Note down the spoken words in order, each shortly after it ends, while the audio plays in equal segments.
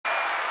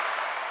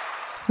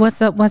What's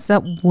up? What's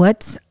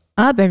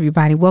up,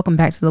 everybody? Welcome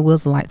back to the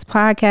Wheels of Lights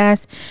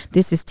podcast.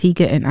 This is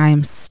Tika, and I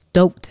am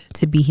stoked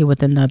to be here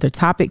with another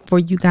topic for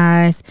you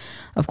guys.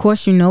 Of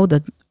course, you know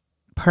the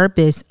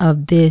purpose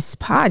of this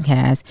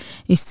podcast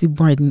is to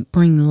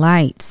bring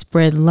light,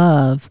 spread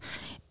love,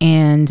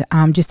 and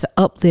just to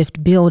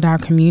uplift, build our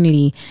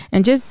community,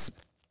 and just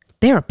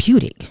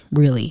therapeutic,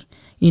 really.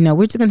 You know,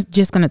 we're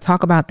just gonna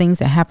talk about things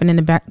that happen in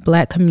the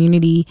Black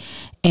community,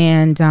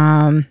 and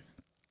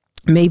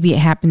maybe it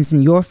happens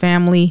in your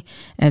family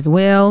as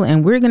well.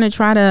 And we're going to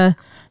try to,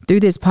 through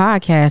this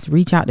podcast,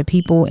 reach out to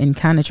people and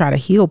kind of try to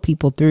heal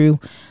people through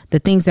the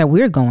things that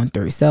we're going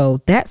through. So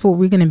that's what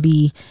we're going to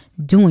be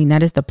doing.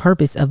 That is the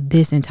purpose of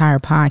this entire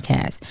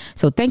podcast.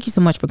 So thank you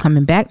so much for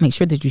coming back. Make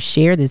sure that you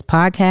share this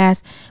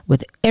podcast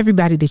with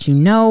everybody that you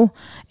know,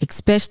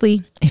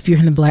 especially if you're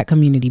in the Black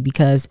community,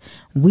 because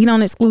we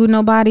don't exclude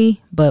nobody,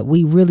 but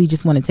we really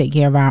just want to take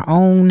care of our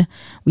own.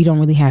 We don't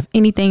really have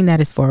anything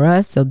that is for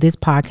us. So this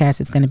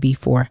podcast is going to be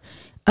for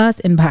us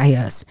and by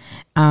us.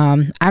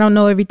 I don't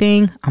know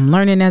everything. I'm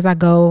learning as I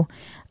go.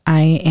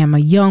 I am a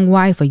young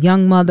wife, a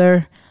young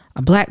mother,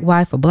 a Black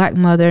wife, a Black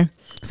mother.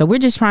 So we're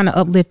just trying to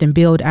uplift and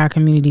build our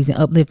communities and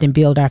uplift and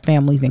build our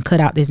families and cut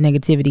out this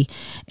negativity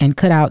and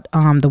cut out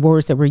the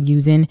words that we're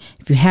using.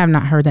 If you have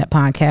not heard that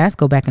podcast,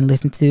 go back and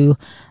listen to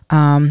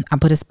I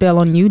Put a Spell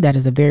on You. That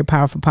is a very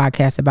powerful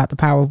podcast about the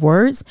power of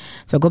words.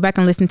 So go back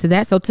and listen to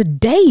that. So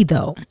today,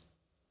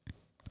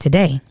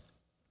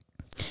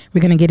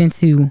 we're going to get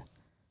into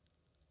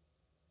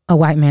a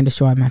white man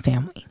destroyed my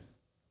family.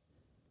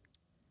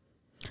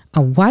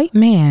 A white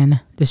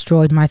man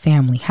destroyed my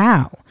family.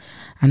 How?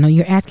 I know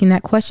you're asking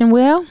that question.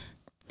 Well,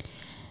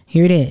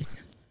 here it is.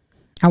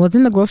 I was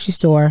in the grocery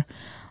store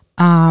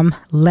the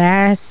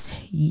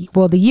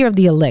year of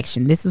the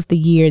election. This was the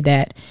year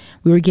that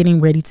we were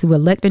getting ready to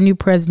elect a new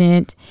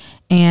president.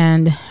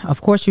 And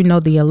of course, you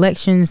know, the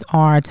elections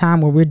are a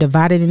time where we're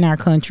divided in our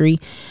country.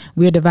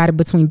 We're divided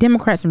between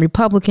Democrats and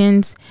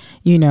Republicans.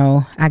 You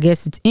know, I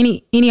guess it's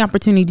any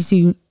opportunity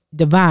to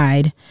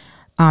divide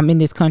in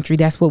this country.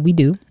 That's what we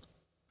do.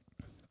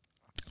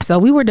 So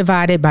we were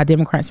divided by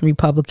Democrats and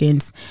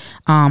Republicans.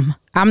 I'm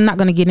not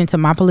going to get into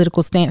my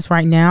political stance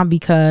right now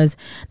because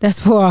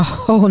that's for a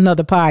whole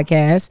nother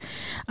podcast.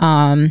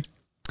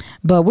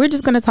 But we're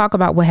just going to talk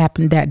about what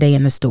happened that day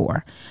in the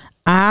store.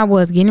 I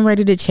was getting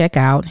ready to check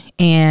out,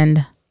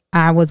 and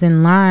I was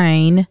in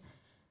line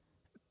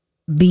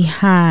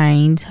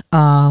behind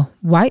a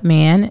white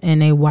man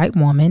and a white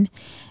woman,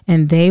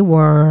 and they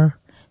were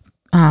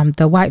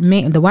the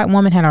white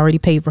woman had already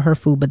paid for her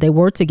food, but they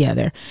were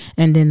together.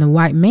 And then the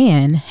white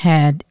man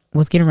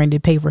was getting ready to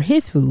pay for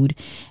his food,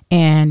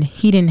 and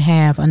he didn't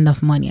have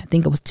enough money. I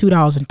think it was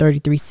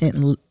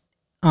 $2.33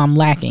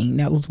 lacking.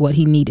 That was what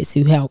he needed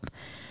to help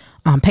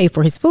pay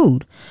for his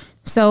food.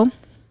 So,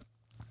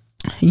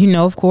 you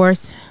know, of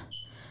course,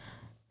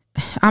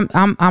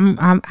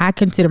 I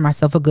consider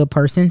myself a good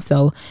person.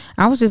 So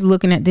I was just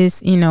looking at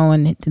this, you know,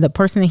 and the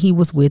person that he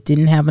was with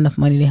didn't have enough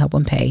money to help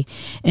him pay.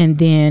 And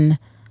then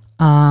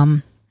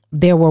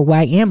there were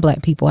white and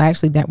Black people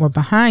actually that were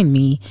behind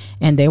me,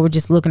 and they were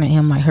just looking at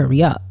him like,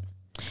 hurry up.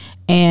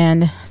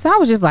 And so I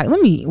was just like,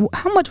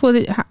 how much was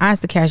it? I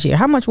asked the cashier,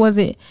 how much was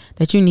it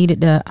that you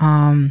needed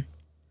to,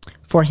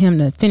 for him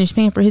to finish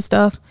paying for his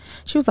stuff?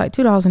 She was like,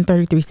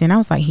 $2.33. I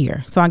was like,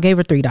 here. So I gave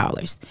her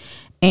 $3.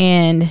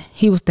 And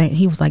he was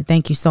like,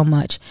 thank you so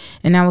much.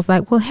 And I was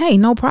like, well, hey,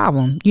 no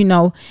problem, you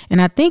know.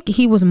 And I think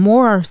he was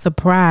more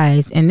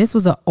surprised. And this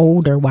was an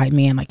older white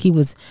man. Like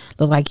looked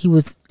like he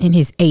was in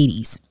his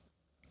 80s,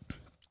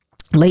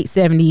 late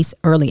 70s,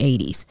 early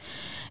 80s.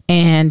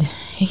 And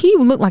he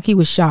looked like he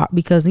was shocked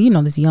because, you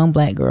know, this young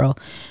Black girl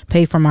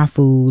paid for my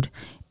food.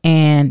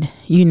 And,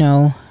 you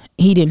know,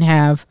 he didn't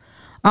have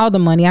all the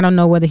money. I don't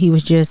know whether he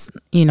was just,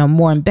 you know,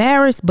 more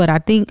embarrassed, but I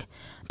think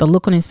the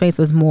look on his face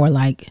was more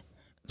like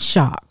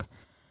shock.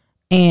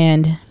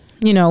 And,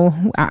 you know,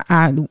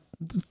 I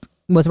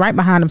was right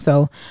behind him.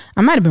 So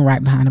I might have been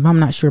right behind him. I'm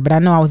not sure, but I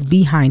know I was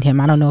behind him.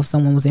 I don't know if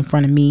someone was in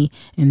front of me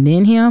and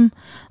then him.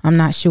 I'm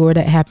not sure.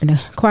 That happened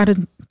quite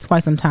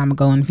some time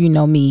ago. And if you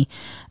know me,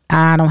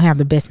 I don't have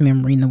the best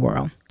memory in the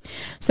world.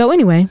 So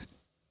anyway,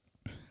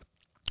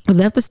 we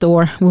left the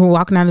store. We were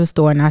walking out of the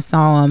store, and I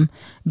saw him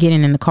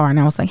getting in the car, and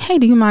I was like, hey,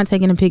 do you mind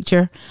taking a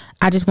picture?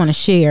 I just want to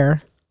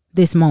share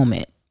this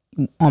moment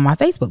on my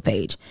Facebook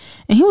page.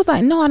 And he was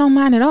like, no, I don't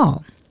mind at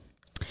all.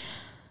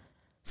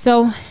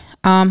 So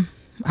I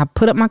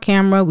put up my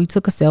camera. We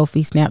took a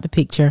selfie, snapped a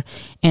picture,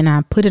 and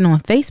I put it on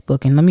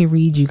Facebook. And let me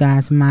read you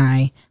guys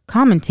my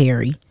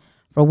commentary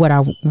for what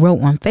I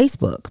wrote on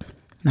Facebook.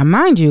 Now,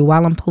 mind you,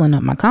 while I'm pulling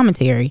up my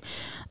commentary,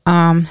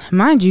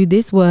 mind you,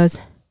 this was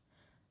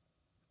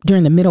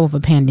during the middle of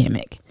a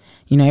pandemic.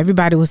 You know,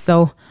 everybody was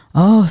so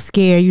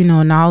scared, you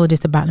know, and all of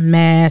this about the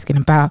mask and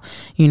about,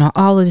 you know,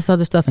 all of this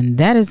other stuff. And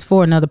that is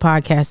for another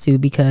podcast too,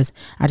 because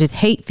I just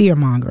hate fear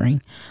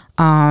mongering.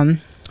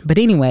 But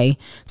anyway,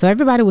 so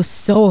everybody was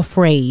so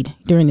afraid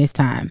during this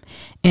time.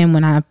 And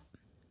when I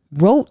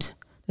wrote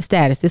the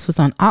status, this was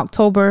on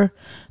October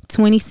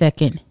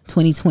 22nd,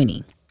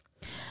 2020.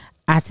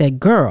 I said,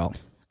 girl,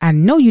 I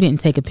know you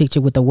didn't take a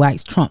picture with the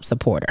white Trump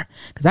supporter,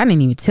 because I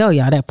didn't even tell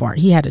y'all that part.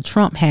 He had a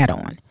Trump hat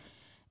on.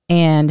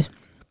 And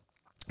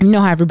you know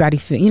how everybody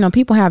feel, you know,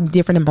 people have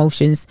different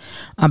emotions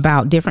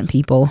about different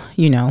people,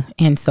 you know,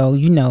 and so,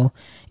 you know,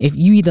 if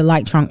you either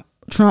like Trump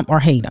or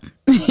hate him.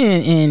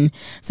 and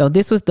so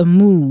this was the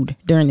mood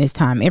during this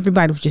time.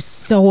 Everybody was just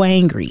so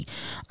angry.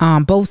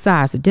 Both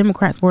sides, the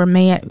Democrats were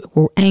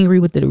angry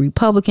with the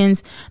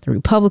Republicans. The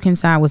Republican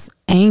side was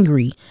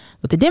angry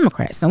with the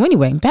Democrats. So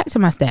anyway, back to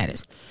my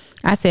status.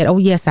 I said, oh,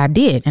 yes, I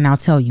did. And I'll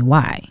tell you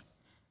why.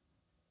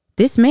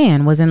 This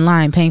man was in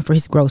line paying for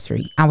his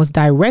grocery. I was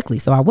directly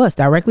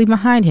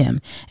behind him.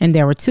 And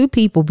there were two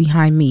people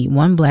behind me,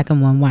 one black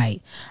and one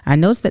white. I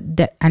noticed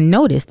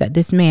that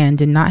this man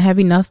did not have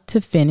enough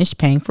to finish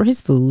paying for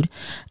his food.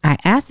 I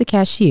asked the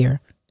cashier,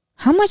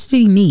 how much did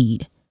he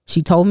need?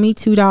 She told me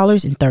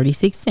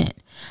 $2.36.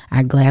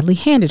 I gladly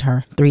handed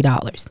her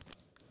 $3.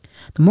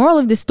 The moral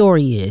of this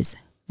story is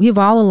we have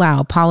all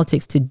allowed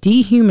politics to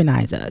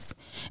dehumanize us.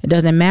 It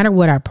doesn't matter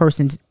what a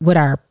person's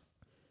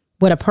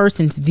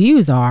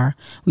views are.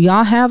 We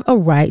all have a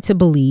right to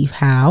believe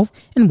how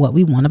and what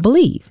we want to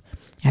believe.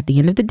 At the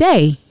end of the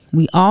day,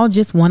 we all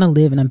just want to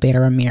live in a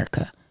better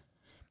America.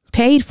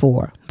 Paid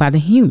for by the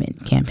Human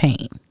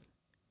Campaign.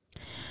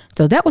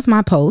 So that was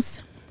my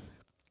post.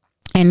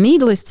 And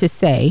needless to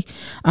say,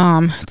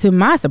 to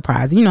my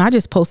surprise, you know, I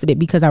just posted it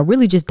because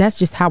that's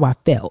just how I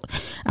felt.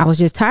 I was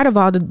just tired of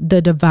all the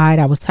divide.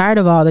 I was tired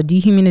of all the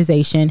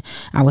dehumanization.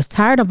 I was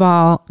tired of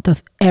all the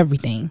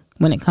everything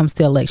when it comes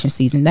to election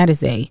season. That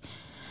is it's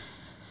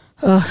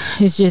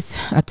just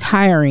a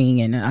tiring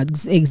and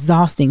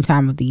exhausting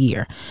time of the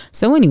year.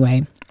 So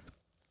anyway,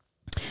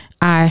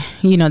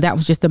 that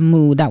was just the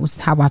mood. That was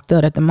how I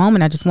felt at the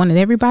moment. I just wanted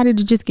everybody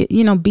to just get,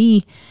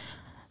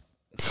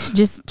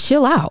 just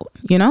chill out,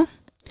 you know?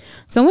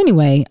 So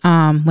anyway,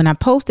 when I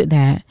posted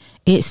that,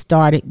 it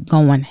started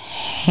going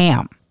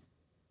ham.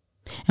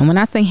 And when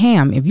I say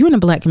ham, if you're in the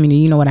black community,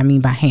 you know what I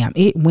mean by ham.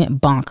 It went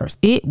bonkers.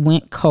 It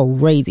went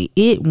crazy.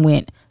 It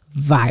went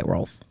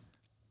viral.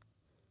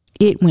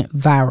 It went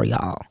viral,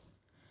 y'all.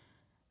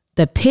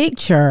 The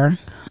picture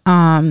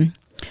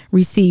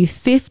received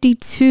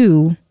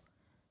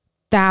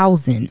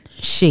 52,000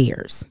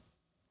 shares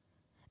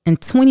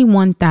and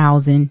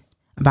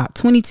about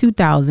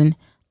 22,000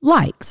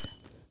 likes.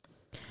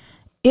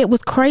 It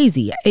was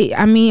crazy.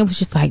 It was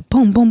just like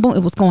boom, boom, boom. It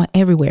was going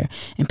everywhere.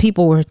 And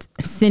people were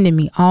sending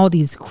me all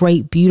these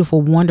great,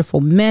 beautiful, wonderful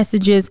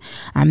messages.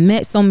 I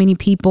met so many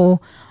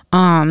people.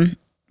 So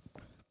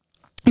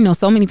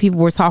many people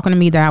were talking to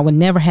me that I would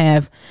never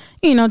have,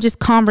 just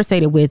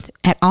conversated with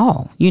at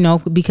all,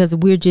 because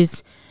we're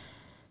just,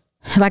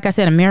 like I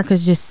said,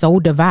 America's just so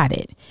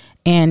divided.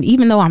 And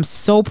even though I'm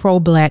so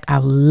pro-black, I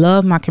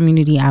love my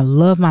community. I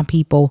love my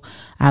people.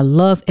 I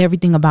love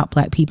everything about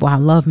black people. I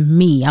love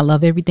me. I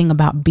love everything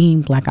about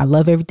being black. I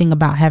love everything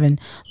about having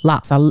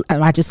locks.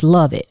 I just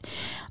love it.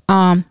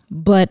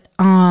 But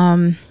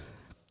I'm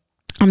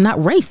not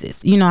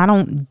racist. I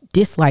don't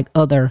dislike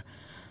other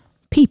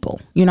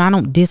people. I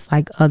don't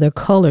dislike other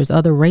colors,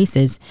 other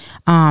races.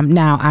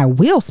 Now I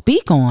will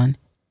speak on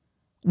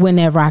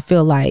whenever I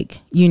feel like,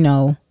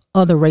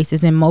 other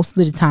races, and most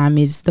of the time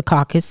is the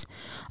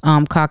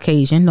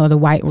Caucasian or the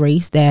white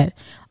race that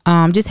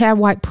just have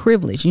white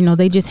privilege.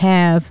 They just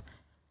have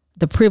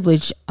the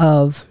privilege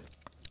of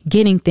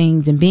getting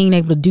things and being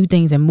able to do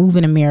things and move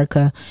in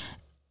America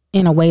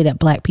in a way that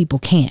black people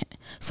can't.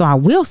 So I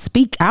will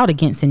speak out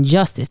against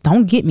injustice.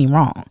 Don't get me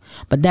wrong,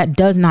 but that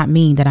does not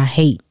mean that I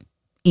hate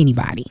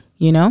anybody.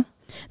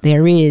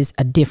 There is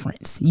a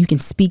difference. You can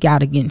speak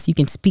out against, you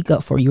can speak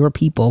up for your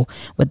people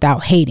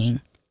without hating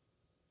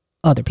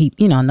other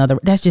people,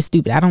 that's just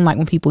stupid. I don't like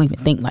when people even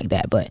think like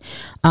that, but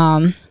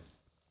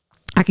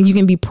you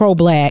can be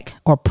pro-black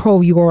or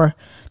pro your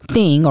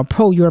thing or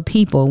pro your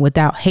people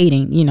without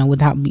hating,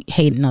 without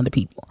hating other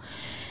people.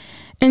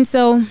 And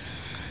so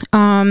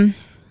I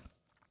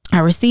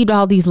received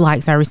all these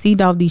likes, I received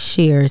all these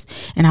shares,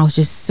 and I was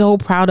just so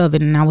proud of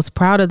it. And I was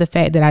proud of the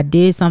fact that I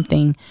did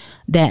something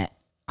that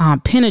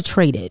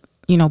penetrated,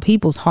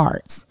 people's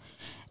hearts.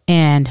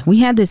 And we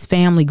had this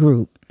family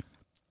group.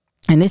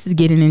 And this is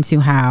getting into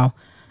how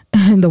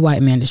the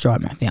white man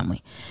destroyed my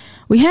family.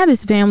 We had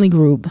this family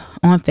group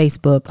on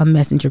Facebook, a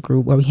messenger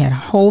group where we had a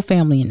whole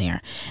family in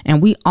there. And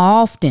we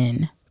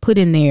often put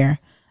in there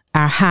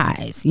our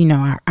highs,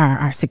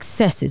 our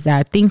successes,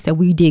 our things that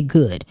we did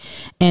good.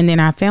 And then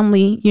our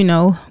family,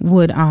 would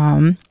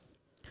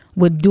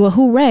do a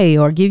hooray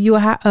or give you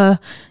a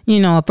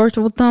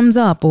virtual thumbs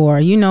up or,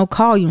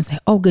 call you and say,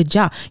 oh, good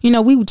job.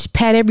 We would just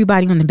pat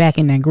everybody on the back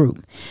in that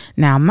group.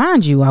 Now,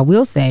 mind you, I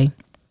will say,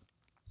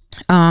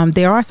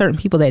 there are certain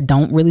people that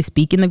don't really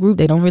speak in the group.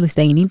 They don't really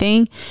say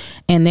anything.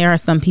 And there are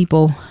some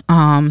people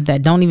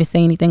that don't even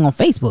say anything on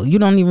Facebook. You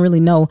don't even really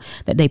know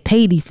that they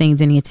pay these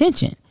things any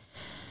attention.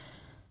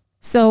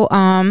 So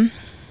I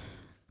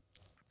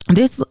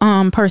this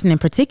person in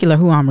particular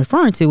who I'm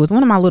referring to was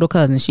one of my little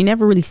cousins. She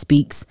never really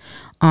speaks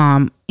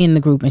in the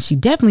group, and she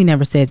definitely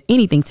never says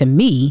anything to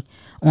me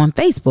on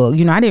Facebook.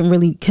 You know, I didn't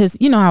really, because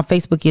you know how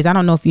Facebook is. I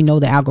don't know if you know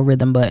the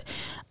algorithm, but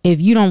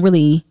if you don't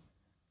really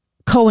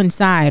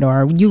coincide,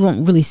 or you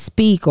don't really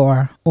speak,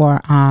 or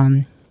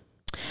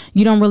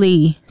you don't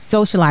really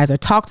socialize or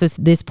talk to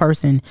this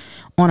person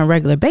on a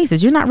regular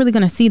basis, you're not really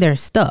going to see their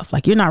stuff.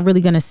 Like, you're not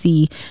really going to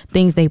see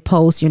things they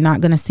post. You're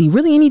not going to see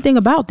really anything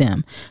about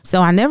them.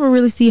 So I never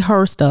really see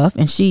her stuff.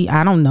 And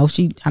I don't know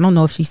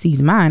if she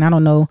sees mine. I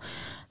don't know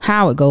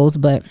how it goes.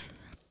 But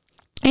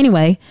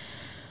anyway,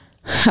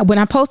 when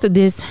I posted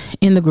this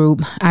in the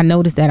group, I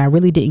noticed that I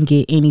really didn't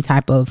get any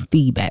type of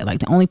feedback. Like,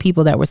 the only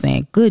people that were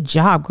saying, "Good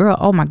job, girl.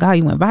 Oh my God,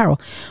 you went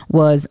viral,"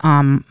 was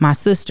my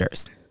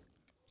sisters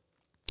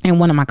and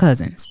one of my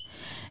cousins.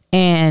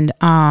 And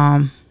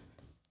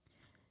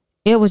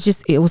it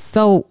was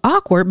so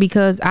awkward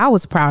because I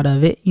was proud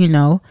of it, you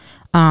know.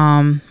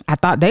 I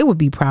thought they would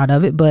be proud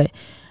of it, but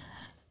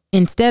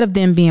instead of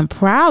them being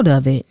proud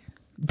of it,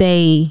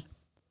 they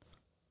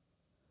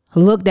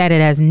looked at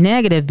it as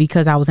negative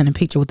because I was in a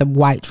picture with a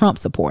white Trump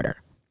supporter.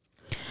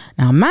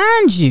 Now,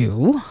 mind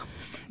you,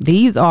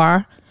 these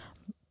are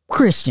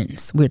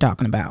Christians we're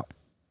talking about.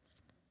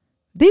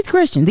 These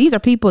Christians, these are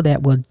people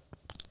that will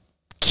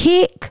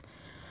kick,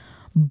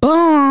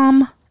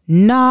 bomb,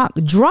 knock,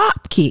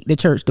 drop kick the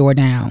church door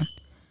down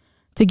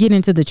to get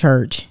into the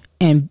church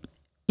and,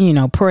 you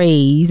know,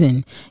 praise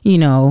and, you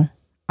know,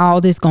 all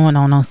this going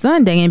on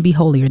Sunday and be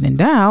holier than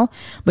thou.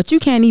 But you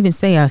can't even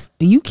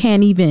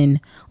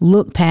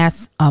look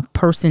past a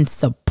person's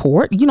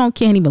support.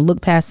 Can't even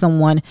look past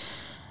someone's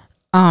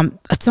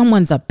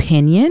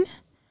opinion.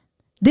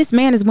 This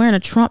man is wearing a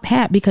Trump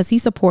hat because he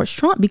supports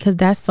Trump, because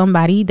that's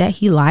somebody that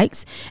he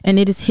likes, and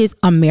it is his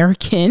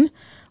American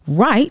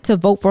right to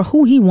vote for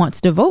who he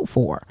wants to vote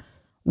for.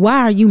 Why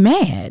are you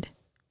mad?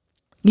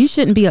 You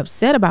shouldn't be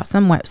upset about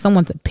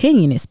someone's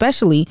opinion,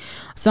 especially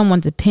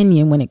someone's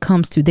opinion when it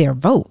comes to their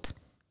vote.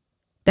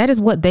 That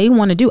is what they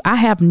want to do. I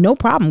have no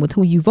problem with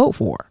who you vote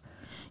for.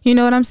 You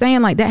know what I'm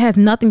saying? Like, that has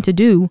nothing to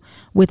do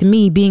with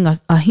me being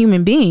a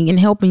human being and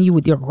helping you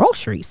with your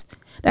groceries.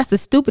 That's the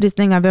stupidest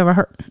thing I've ever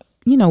heard.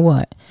 You know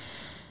what?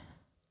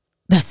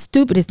 The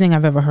stupidest thing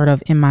I've ever heard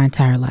of in my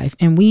entire life.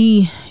 And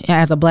we,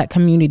 as a Black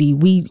community,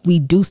 we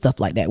do stuff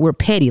like that. We're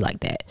petty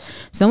like that.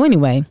 So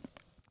anyway,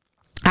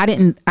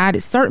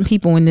 certain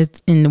people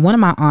in one of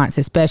my aunts,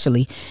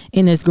 especially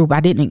in this group, I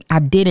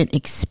didn't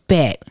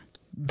expect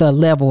the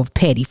level of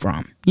petty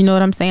from. You know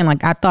what I'm saying?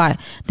 Like, I thought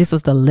this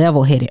was the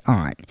level-headed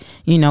aunt.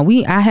 You know,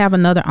 I have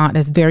another aunt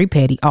that's very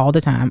petty all the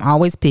time,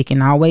 always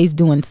picking, always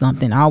doing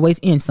something, always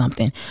in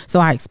something. So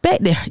I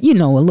expected, you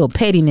know, a little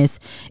pettiness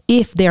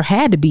if there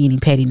had to be any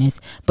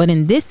pettiness. But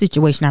in this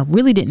situation, I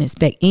really didn't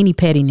expect any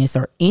pettiness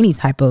or any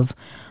type of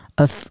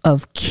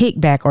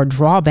kickback or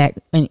drawback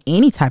in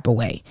any type of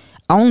way.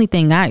 Only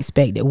thing I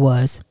expected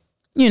was,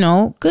 you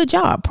know, good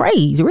job,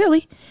 praise,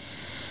 really.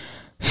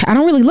 I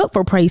don't really look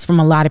for praise from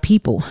a lot of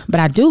people,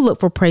 but I do look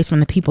for praise from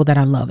the people that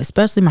I love,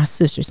 especially my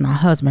sisters, my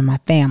husband, my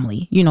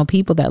family, you know,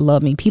 people that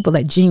love me, people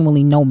that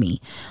genuinely know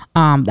me,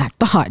 that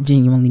thought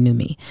genuinely knew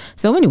me.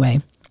 So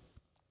anyway,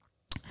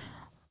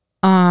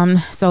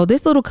 so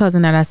this little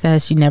cousin that I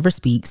said she never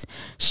speaks,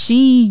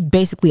 she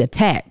basically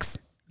attacks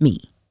me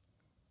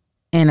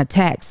and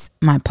attacks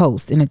my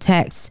post and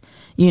attacks,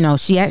 you know,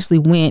 she actually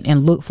went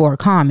and looked for a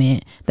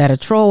comment that a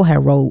troll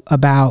had wrote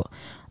about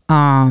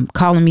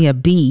calling me a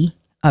bitch,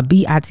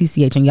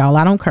 and y'all,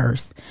 I don't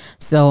curse.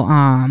 So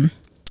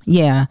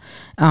she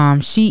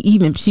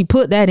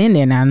put that in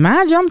there. Now,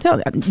 mind you, I'm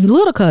telling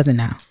little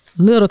cousin.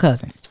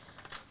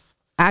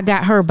 I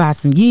got her by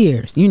some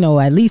years, you know,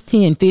 at least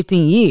 10,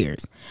 15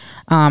 years.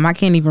 I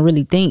can't even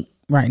really think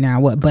right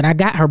now but I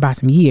got her by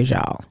some years,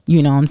 y'all.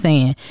 You know what I'm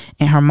saying?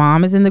 And her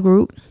mom is in the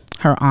group.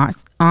 Her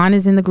aunt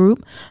is in the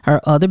group.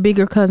 Her other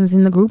bigger cousins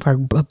in the group. Her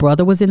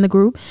brother was in the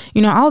group.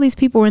 You know, all these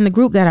people are in the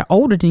group that are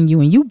older than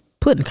you, and you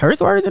putting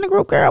curse words in the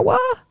group, girl.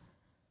 What?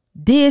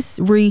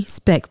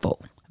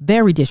 Disrespectful.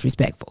 Very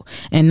disrespectful.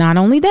 And not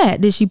only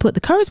that, did she put the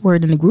curse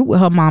word in the group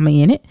with her mama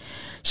in it,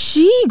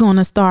 she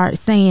gonna start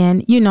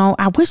saying, you know,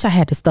 I wish I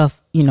had the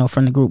stuff, you know,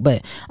 from the group,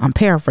 but I'm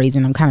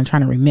paraphrasing. I'm kind of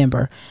trying to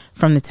remember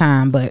from the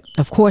time. But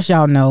of course,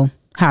 y'all know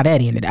how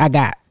that ended. I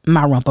got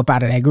my rump up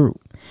out of that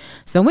group.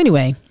 So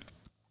anyway,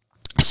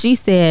 she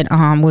said,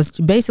 was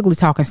basically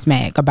talking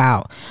smack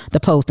about the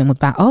post and was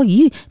about, oh,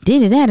 you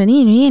did it, that,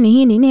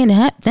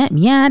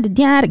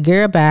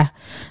 girl, bye.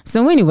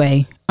 So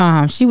anyway,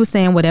 she was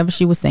saying whatever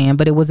she was saying,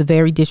 but it was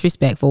very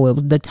disrespectful. It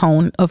was the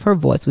tone of her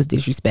voice was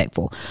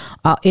disrespectful.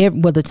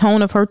 The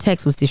tone of her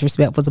text was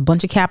disrespectful. It was a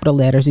bunch of capital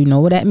letters. You know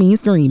what that means,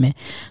 screaming.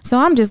 So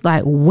I'm just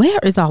like, where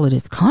is all of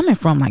this coming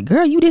from? Like,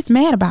 girl, you this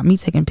mad about me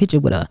taking a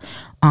picture with a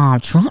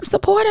Trump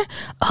supporter?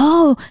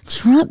 Oh,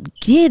 Trump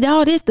did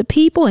all this to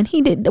people and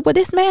he did, but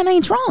this man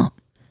ain't Trump.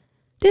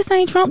 This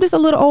ain't Trump. This a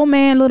little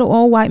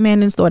old white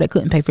man in the store that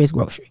couldn't pay for his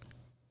grocery.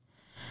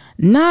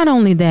 Not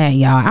only that,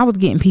 y'all, I was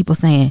getting people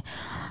saying,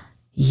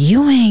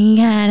 you ain't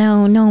got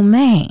on no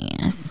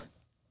mask.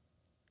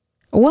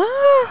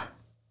 What?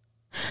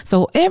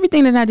 So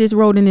everything that I just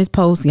wrote in this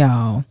post,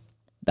 y'all,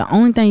 the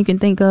only thing you can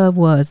think of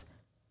was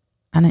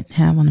I didn't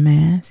have on a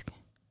mask.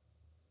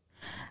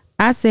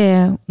 I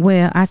said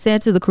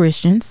to the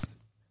Christians,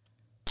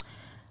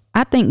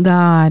 I think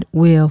God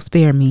will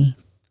spare me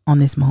on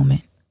this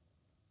moment.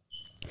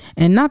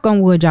 And knock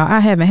on wood, y'all, I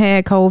haven't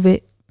had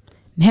COVID,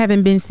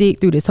 haven't been sick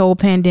through this whole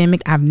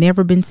pandemic. I've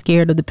never been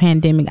scared of the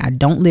pandemic. I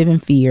don't live in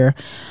fear.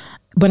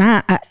 But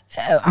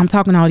I'm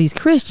talking to all these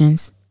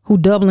Christians who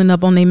doubling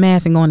up on their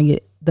mask and going to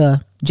get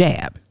the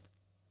jab.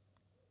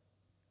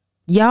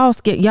 Y'all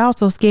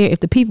so scared.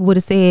 If the people would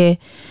have said,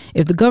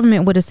 if the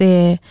government would have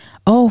said,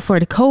 oh, for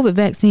the COVID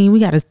vaccine, we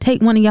got to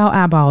take one of y'all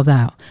eyeballs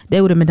out,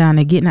 they would have been down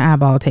there getting the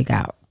eyeball take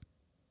out.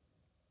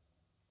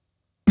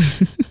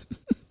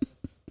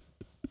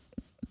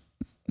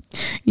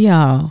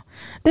 Y'all,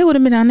 they would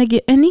have been down there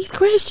and these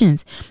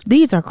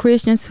are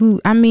Christians who,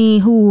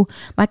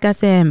 like I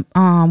said,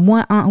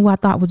 one aunt who I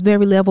thought was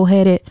very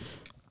level-headed,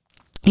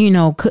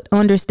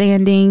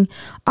 understanding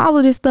all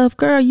of this stuff.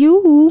 Girl,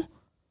 y'all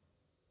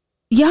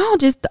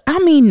just,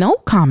 no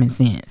common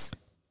sense.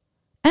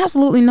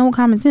 Absolutely no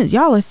common sense.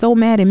 Y'all are so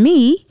mad at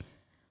me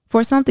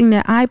for something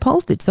that I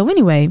posted. So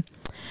anyway,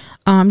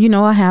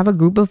 I have a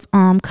group of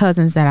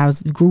cousins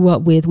that grew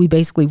up with. We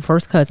basically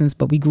first cousins,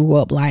 but we grew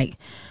up like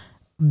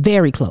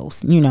very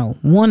close.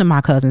 One of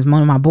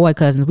my boy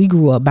cousins, we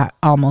grew up about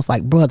almost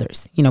like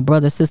brothers,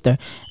 brother, sister.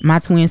 My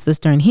twin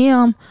sister and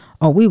him,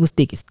 we was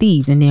thick as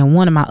thieves. And then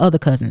one of my other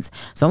cousins.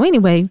 So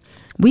anyway,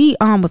 we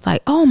was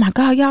like, oh my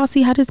God, y'all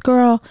see how this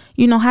girl,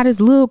 how this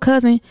little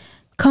cousin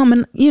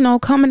coming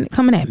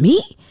at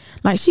me?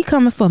 Like she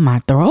coming for my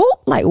throat?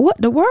 Like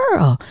what the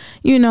world?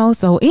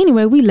 So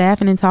anyway, we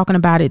laughing and talking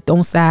about it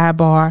on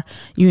sidebar,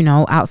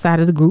 outside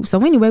of the group.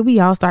 So anyway, we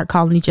all start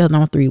calling each other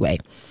on three-way.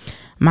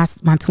 My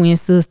twin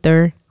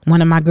sister, one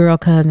of my girl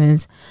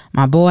cousins,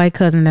 my boy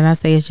cousin that I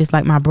say is just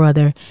like my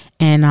brother,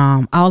 and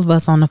all of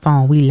us on the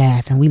phone, we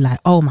laughing. We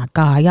like, oh my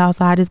God, y'all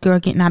saw this girl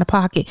getting out of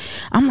pocket.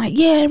 I'm like,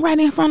 yeah, right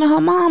in front of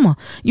her mama.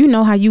 You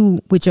know how you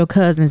with your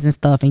cousins and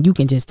stuff, and you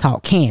can just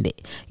talk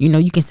candid.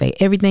 You can say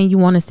everything you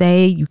want to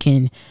say. You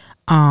can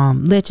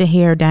let your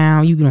hair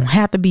down. You don't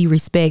have to be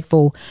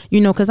respectful,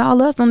 because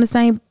all us on the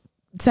same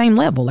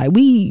level. Like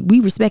we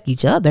respect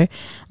each other,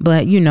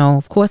 but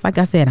of course, like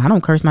I said, I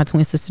don't curse. My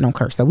twin sister don't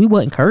curse, so we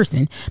wasn't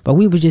cursing, but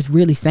we were just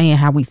really saying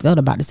how we felt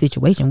about the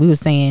situation. We were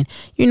saying,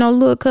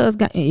 little cuz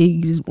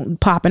he's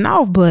popping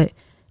off, but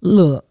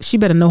look, she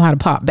better know how to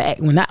pop back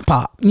when I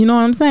pop. You know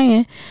what I'm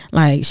saying?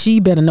 Like she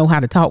better know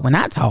how to talk when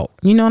I talk.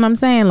 You know what I'm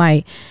saying?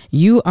 Like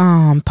you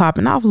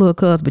popping off, little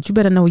cuz, but you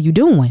better know what you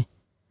doing.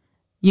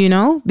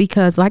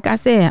 Because like I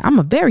said, I'm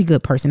a very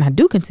good person. I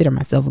do consider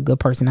myself a good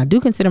person. I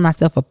do consider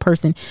myself a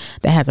person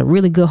that has a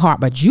really good heart,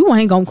 but you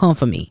ain't gonna come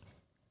for me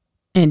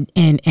and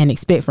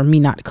expect for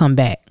me not to come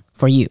back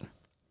for you.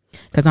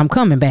 Cause I'm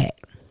coming back.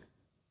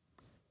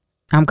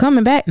 I'm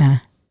coming back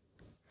now.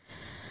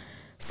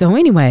 So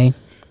anyway,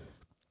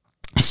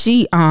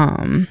 she,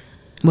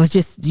 was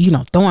just,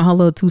 throwing her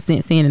little 2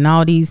 cents in and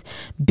all these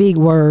big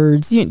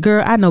words.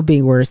 Girl, I know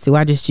big words too.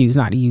 I just choose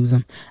not to use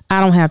them. I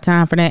don't have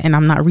time for that. And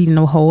I'm not reading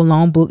no whole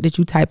long book that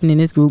you typing in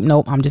this group.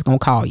 Nope. I'm just going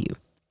to call you.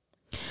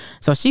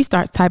 So she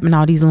starts typing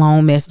all these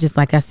long messages,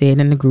 like I said,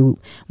 in the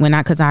group.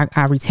 Cause I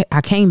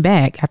came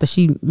back after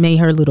she made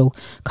her little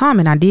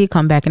comment. I did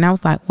come back and I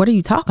was like, what are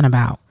you talking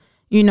about?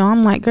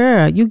 I'm like,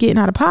 girl, you getting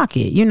out of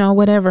pocket,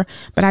 whatever.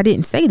 But I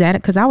didn't say that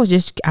because I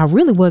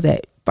really was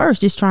at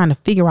first just trying to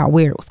figure out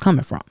where it was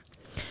coming from.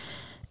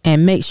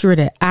 And make sure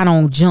that I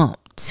don't jump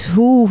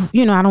too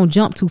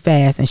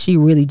fast. And she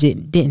really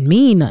didn't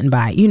mean nothing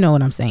by it. You know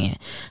what I'm saying?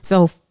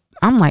 So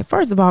I'm like,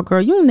 first of all,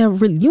 girl, you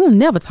don't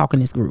never talk in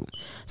this group.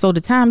 So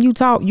the time you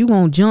talk, you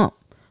gonna jump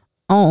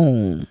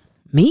on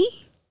me?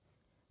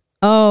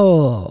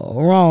 Oh,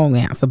 wrong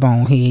answer,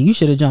 bonehead. You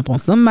should have jumped on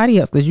somebody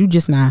else because you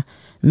just not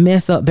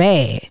mess up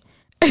bad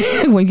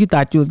when you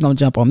thought you was gonna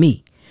jump on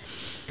me.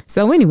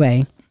 So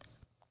anyway,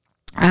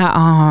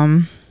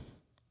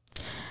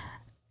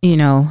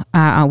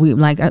 we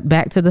like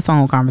back to the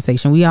phone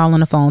conversation. We all on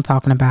the phone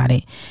talking about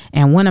it,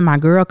 and one of my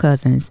girl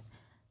cousins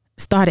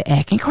started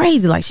acting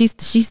crazy. Like she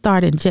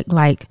started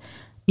like,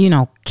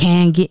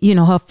 can't get,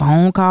 her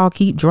phone call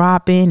keep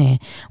dropping, and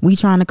we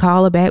trying to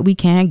call her back. We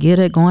can't get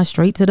her, going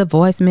straight to the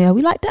voicemail.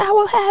 We like, that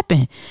what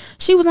happened?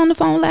 She was on the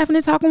phone laughing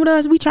and talking with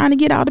us. We trying to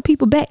get all the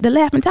people back to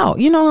laugh and talk.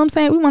 You know what I'm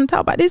saying? We want to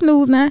talk about this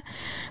news now.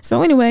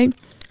 So anyway,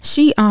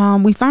 she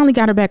we finally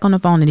got her back on the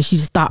phone, and then she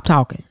just stopped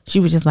talking. She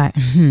was just like,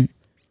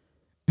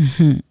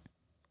 and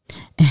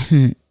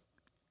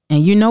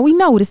we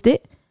noticed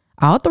it.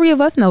 All three of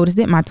us noticed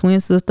it. My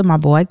twin sister, my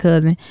boy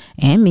cousin,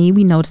 and me.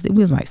 We noticed it. We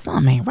was like,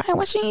 something ain't right.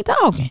 Why she ain't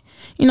talking?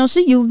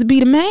 She used to be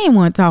the main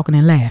one talking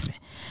and laughing.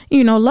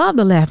 Love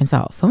to laugh and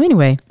talk. So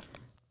anyway,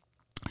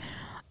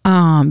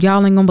 y'all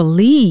ain't gonna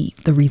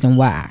believe the reason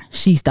why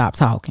she stopped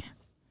talking.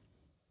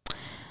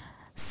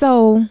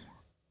 So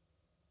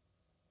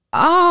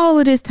all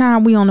of this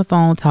time we on the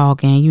phone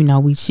talking,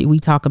 we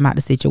talking about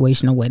the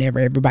situation or whatever,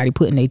 everybody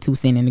putting their 2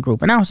 cents in the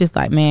group. And I was just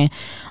like, man,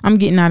 I'm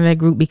getting out of that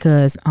group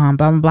because blah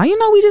blah blah,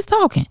 we just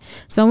talking.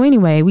 So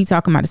anyway, we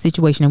talking about the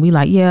situation and we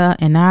like, yeah,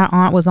 and our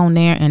aunt was on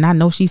there and I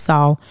know she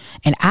saw,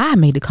 and I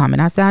made the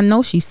comment, I said, I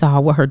know she saw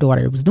what her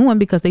daughter was doing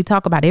because they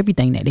talk about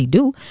everything that they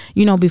do,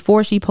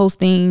 before she posts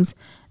things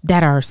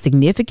that are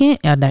significant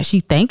and that she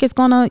think is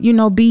gonna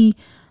be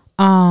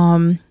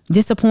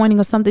disappointing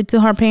or something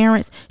to her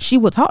parents, she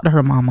will talk to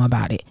her mama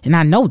about it. And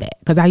I know that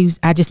because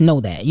I just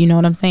know that, you know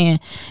what I'm saying?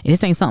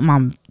 This ain't something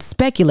I'm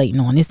speculating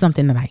on. It's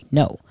something that I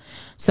know.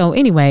 So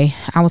anyway,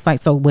 I was like,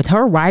 so with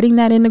her writing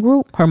that in the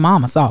group, her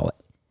mama saw it.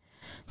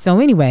 So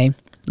anyway,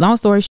 long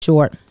story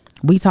short,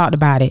 we talked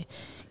about it.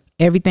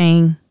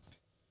 Everything.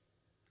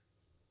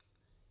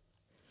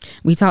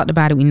 We talked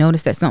about it. We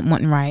noticed that something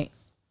wasn't right.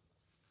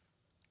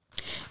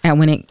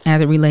 And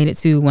as it related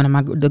to one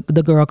of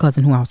the girl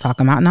cousin who I was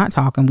talking about, not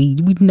talking, we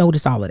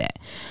noticed all of that.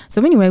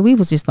 So anyway, we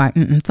was just like,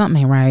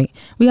 something ain't right.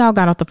 We all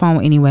got off the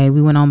phone anyway.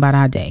 We went on about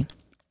our day.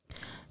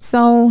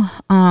 So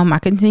I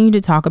continued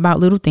to talk about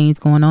little things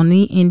going on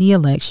in the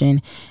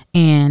election,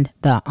 and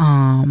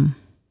I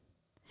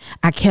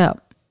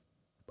kept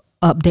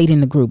updating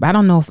the group. I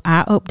don't know if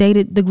I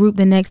updated the group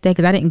the next day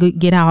because I didn't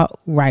get out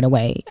right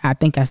away. I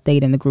think I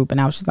stayed in the group and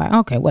I was just like,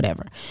 okay,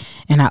 whatever.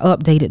 And I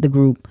updated the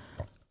group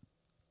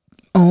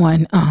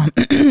on I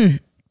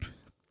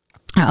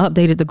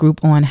updated the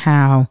group on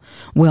how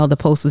well the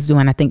post was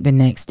doing, I think the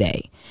next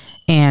day.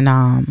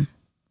 And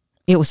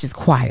it was just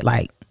quiet,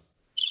 like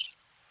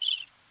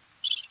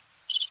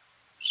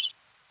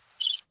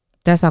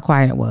that's how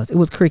quiet it was. It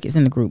was crickets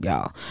in the group,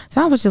 y'all.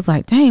 So I was just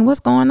like, dang,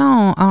 what's going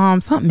on?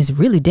 Something is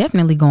really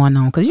definitely going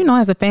on. Because,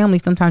 as a family,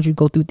 sometimes you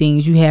go through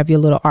things. You have your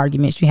little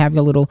arguments. You have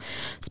your little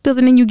spills.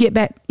 And then you get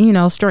back,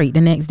 straight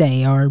the next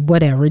day or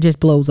whatever. It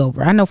just blows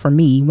over. I know for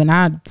me, when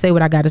I say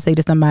what I got to say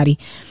to somebody,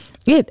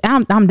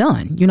 I'm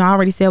done. I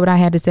already said what I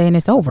had to say and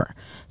it's over.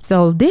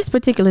 So this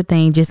particular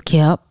thing just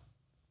kept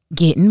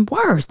getting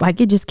worse.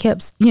 Like it just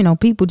kept,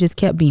 people just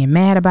kept being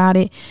mad about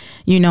it,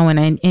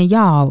 and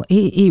y'all,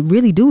 it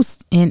really do.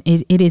 And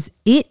it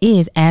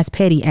is as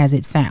petty as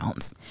it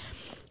sounds.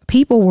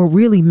 People were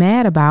really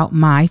mad about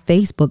my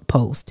Facebook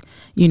post.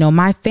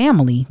 My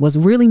family was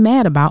really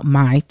mad about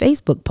my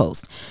Facebook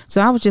post.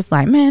 So I was just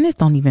like, man, this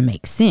don't even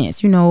make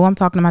sense. I'm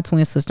talking to my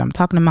twin sister. I'm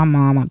talking to my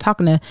mom. I'm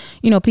talking to,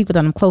 people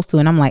that I'm close to.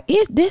 And I'm like,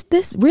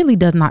 this really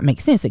does not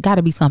make sense. It got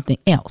to be something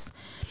else.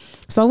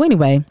 So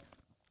anyway,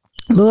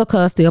 Lil'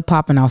 cuz still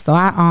popping off. So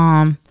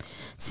I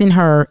sent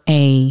her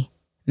a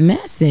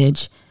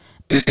message.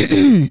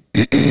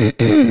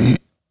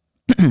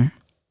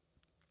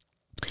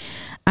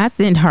 I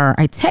sent her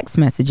a text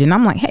message and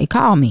I'm like, hey,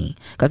 call me.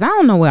 Because I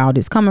don't know where all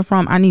this coming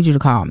from. I need you to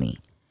call me.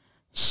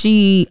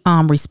 She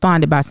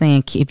responded by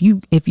saying, if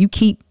you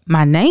keep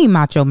my name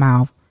out your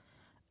mouth,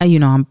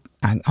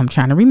 I'm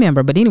trying to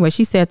remember. But anyway,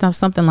 she said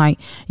something like,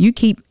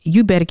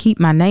 you better keep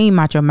my name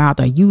out your mouth,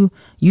 or you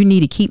need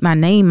to keep my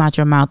name out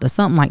your mouth, or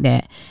something like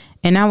that.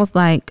 And I was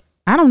like,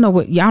 I don't know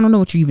what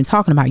you're even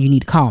talking about. You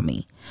need to call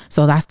me.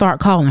 So I start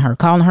calling her.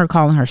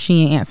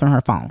 She ain't answering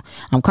her phone.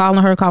 I'm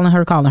calling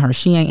her.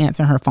 She ain't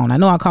answering her phone. I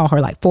know I call her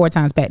like 4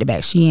 times back to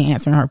back. She ain't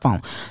answering her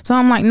phone. So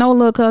I'm like, no,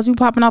 look, cuz you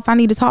popping off. I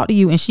need to talk to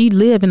you. And she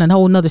lived in a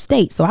whole nother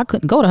state. So I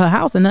couldn't go to her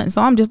house or nothing.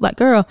 So I'm just like,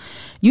 girl,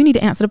 you need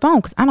to answer the phone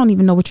because I don't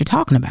even know what you're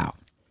talking about.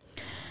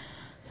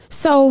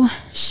 So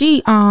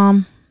she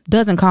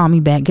doesn't call me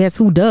back. Guess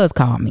who does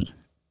call me?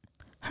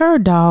 Her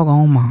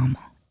doggone mama.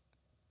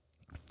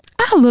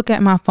 I look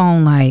at my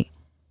phone like,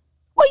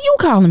 what you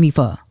calling me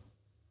for?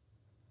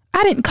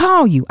 I didn't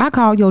call you. I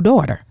called your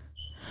daughter.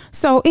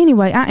 So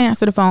anyway, I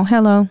answer the phone.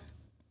 Hello.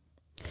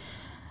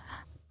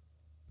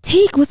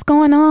 Teak, what's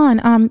going on?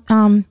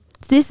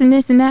 This and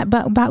this and that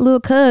about little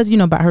cuz,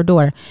 about her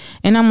daughter.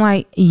 And I'm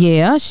like,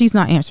 yeah, she's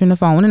not answering the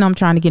phone. And I'm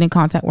trying to get in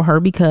contact with her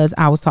because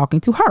I was talking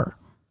to her.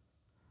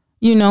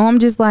 I'm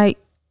just like,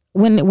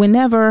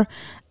 whenever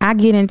I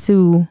get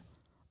into,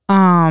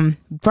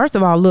 first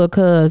of all, little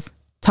cuz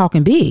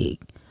talking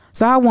big.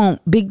 So I want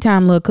big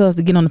time little cuz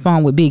to get on the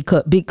phone with big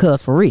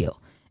cuz for real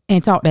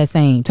and talk that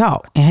same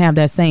talk and have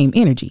that same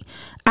energy.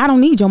 I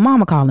don't need your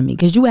mama calling me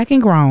because you acting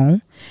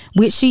grown,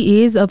 which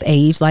she is of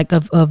age, like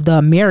of the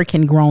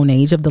American grown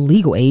age, of the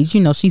legal age.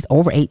 She's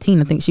over 18.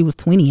 I think she was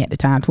 20 at the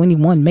time,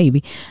 21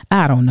 maybe.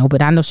 I don't know,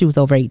 but I know she was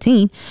over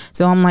 18.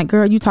 So I'm like,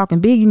 girl, you talking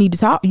big. You need to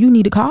talk. You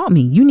need to call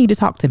me. You need to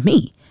talk to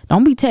me.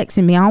 Don't be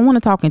texting me. I don't want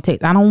to talk and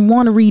text. I don't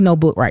want to read no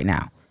book right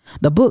now.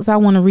 The books I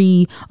want to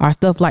read are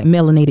stuff like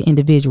Melanated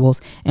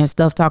Individuals and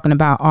stuff talking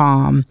about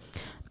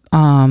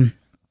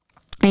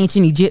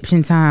ancient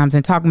Egyptian times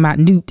and talking about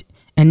Newt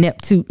and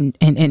Neptune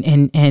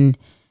and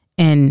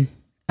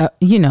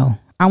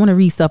I want to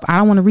read stuff. I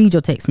don't want to read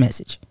your text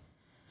message.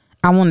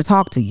 I want to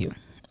talk to you.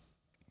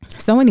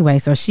 So anyway,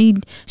 so she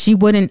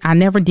wouldn't, I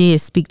never did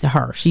speak to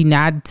her. She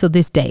not to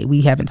this day.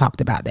 We haven't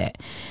talked about that.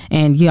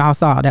 And y'all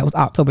saw that was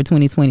October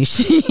 2020.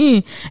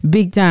 She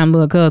big time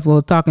little cuz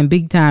was talking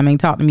big time,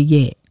 ain't talked to me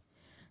yet.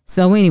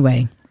 So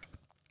anyway,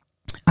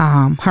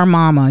 her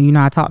mama,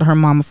 I talked to her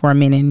mama for a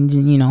minute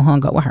and,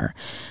 hung up with her.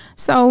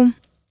 So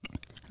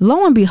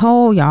lo and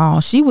behold,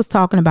 y'all, she was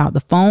talking about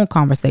the phone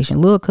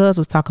conversation. Lil' Cuz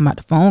was talking about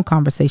the phone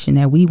conversation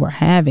that we were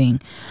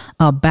having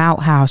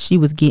about how she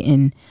was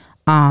getting,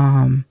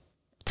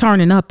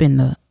 turning up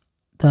in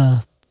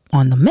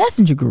on the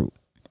messenger group.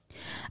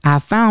 I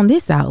found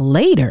this out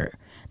later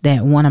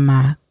that one of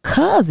my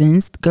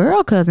cousins,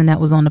 girl cousin that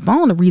was on the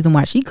phone, the reason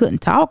why she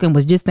couldn't talk and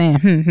was just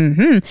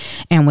saying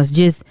and was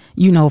just,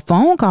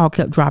 phone call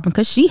kept dropping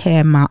because she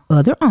had my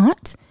other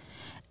aunt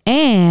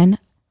and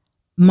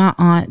my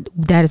aunt,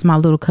 that is my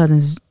little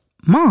cousin's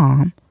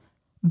mom,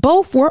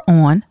 both were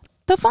on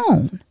the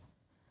phone.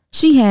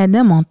 She had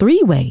them on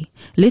three-way,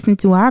 listening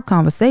to our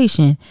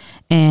conversation,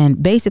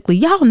 and basically,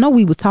 y'all know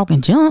we was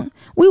talking junk.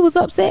 We was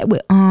upset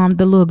with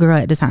the little girl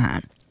at the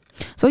time.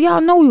 So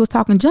y'all know we was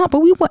talking junk,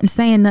 but we wasn't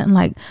saying nothing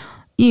like,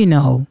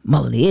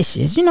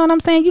 malicious. You know what I'm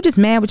saying? You just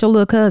mad with your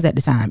little cuz at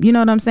the time. You know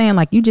what I'm saying?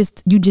 Like you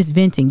just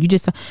venting.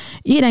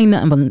 It ain't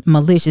nothing but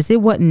malicious. It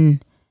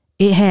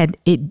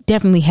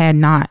definitely had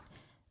not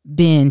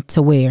been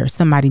to where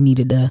somebody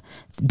needed to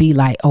be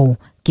like, oh,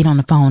 get on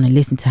the phone and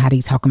listen to how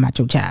they talking about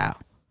your child.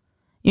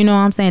 You know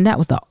what I'm saying? That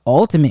was the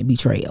ultimate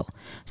betrayal.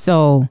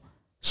 So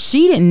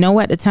she didn't know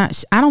at the time.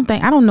 I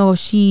don't know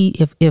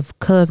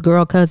if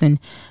girl cousin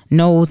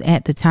knows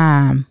at the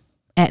time,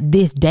 at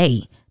this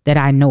day, that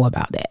I know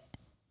about that.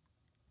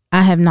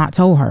 I have not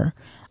told her.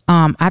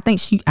 I think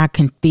I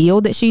can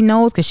feel that she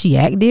knows because she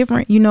act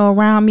different,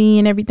 around me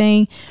and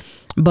everything.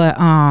 But,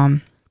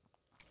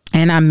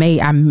 and I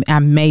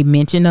made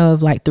mention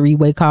of like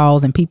three-way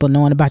calls and people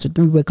knowing about your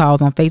three-way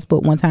calls on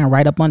Facebook one time,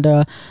 right up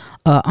under,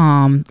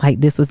 like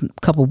this was a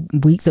couple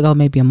weeks ago,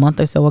 maybe a month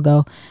or so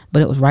ago,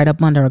 but it was right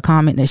up under a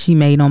comment that she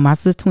made on my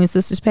twin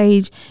sister's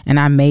page. And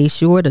I made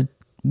sure to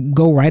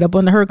go right up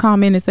under her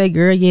comment and say,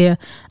 girl, yeah,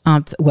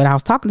 what I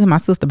was talking to my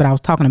sister, but I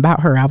was talking about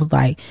her. I was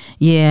like,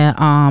 yeah,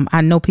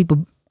 I know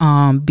people,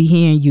 be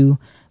hearing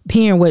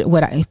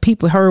what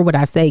people heard what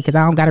I say, because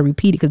I don't got to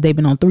repeat it because they've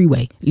been on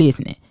three-way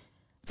listening.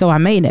 So I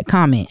made that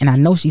comment and I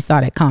know she saw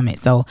that comment.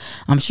 So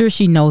I'm sure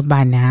she knows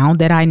by now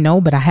that I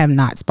know, but I have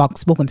not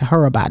spoken to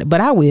her about it.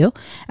 But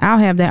I'll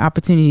have that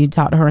opportunity to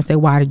talk to her and say,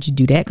 why did you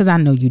do that? Because I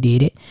know you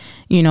did it,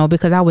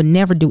 because I would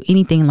never do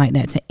anything like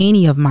that to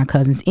any of my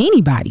cousins,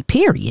 anybody,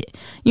 period.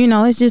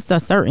 It's just a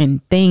certain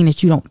thing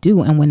that you don't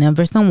do. And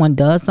whenever someone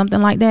does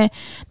something like that,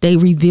 they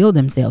reveal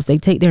themselves. They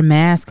take their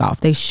mask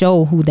off. They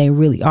show who they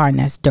really are. And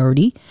that's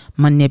dirty,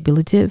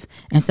 manipulative,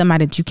 and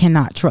somebody that you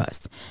cannot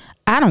trust.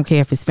 I don't care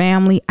if it's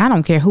family. I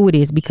don't care who it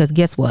is, because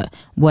guess what?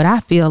 What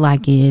I feel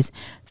like is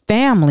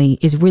family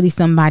is really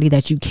somebody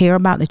that you care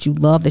about, that you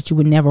love, that you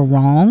would never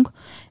wrong.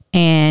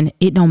 And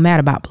it don't matter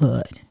about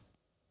blood.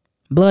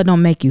 Blood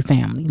don't make you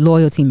family.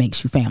 Loyalty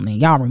makes you family.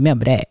 And y'all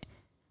remember that.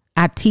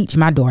 I teach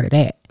my daughter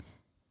that.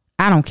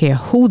 I don't care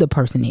who the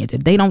person is.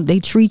 If they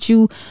treat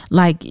you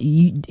like,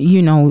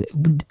 in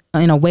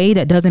a way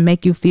that doesn't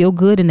make you feel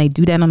good, and they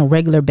do that on a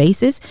regular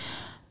basis,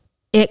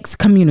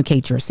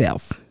 excommunicate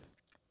yourself.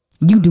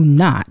 You do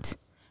not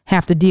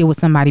have to deal with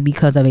somebody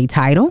because of a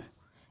title.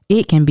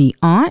 It can be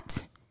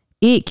aunt.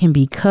 It can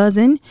be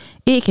cousin.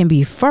 It can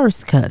be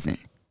first cousin.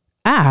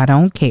 I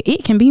don't care.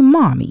 It can be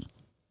mommy.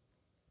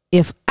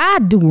 If I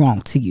do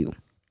wrong to you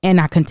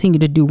and I continue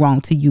to do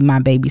wrong to you, my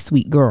baby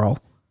sweet girl,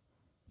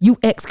 you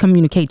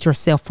excommunicate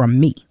yourself from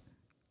me.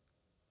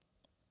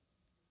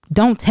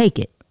 Don't take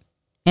it.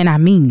 And I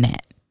mean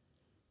that.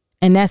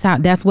 And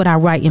that's what I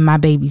write in my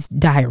baby's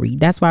diary.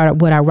 That's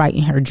what I write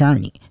in her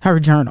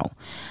journal.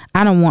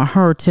 I don't want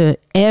her to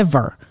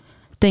ever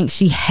think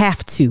she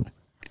have to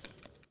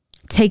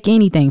take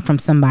anything from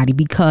somebody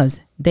because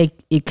they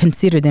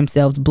consider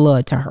themselves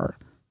blood to her.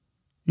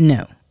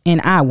 No,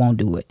 and I won't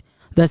do it.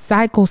 The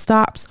cycle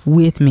stops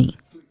with me.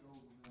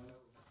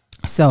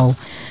 So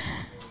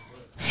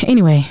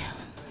anyway,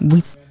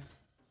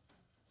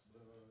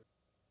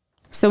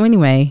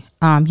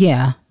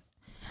 yeah.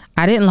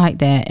 I didn't like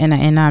that,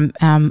 and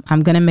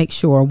I'm gonna make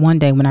sure one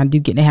day when I do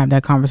get to have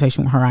that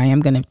conversation with her, I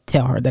am gonna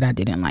tell her that I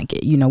didn't like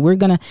it.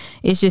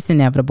 It's just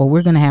inevitable.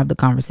 We're gonna have the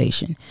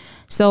conversation.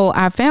 So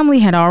our family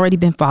had already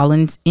been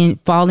falling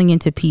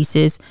into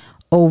pieces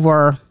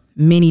over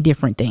many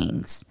different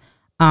things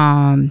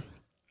that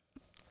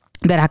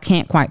I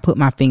can't quite put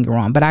my finger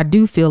on, but I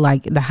do feel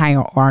like the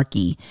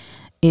hierarchy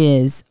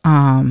is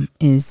not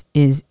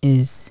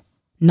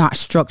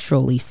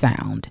structurally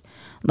sound.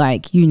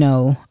 Like,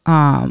 the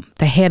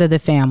head of the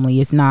family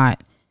is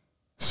not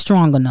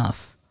strong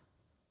enough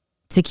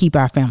to keep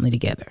our family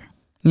together.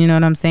 You know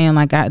what I'm saying?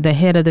 Like the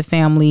head of the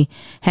family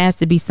has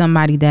to be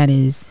somebody that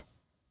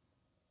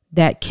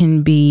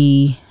can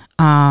be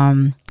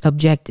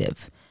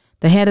objective.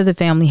 The head of the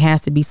family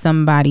has to be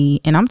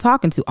somebody, and I'm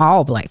talking to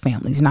all Black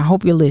families, and I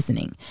hope you're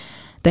listening.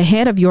 The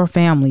head of your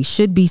family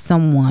should be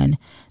someone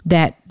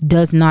that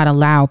does not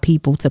allow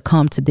people to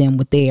come to them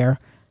with their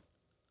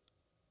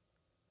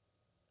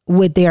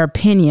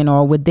opinion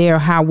or with their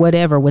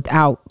whatever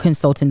without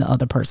consulting the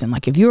other person.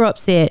 Like if you're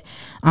upset,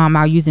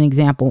 I'll use an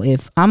example.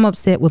 If I'm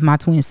upset with my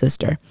twin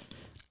sister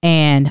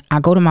And I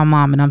go to my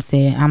mom and I'm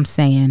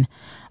saying,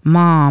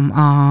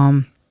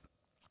 Mom,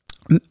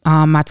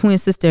 my twin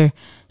sister,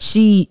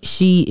 she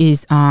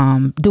is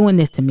doing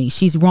this to me.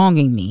 She's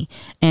wronging me,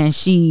 and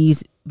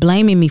she's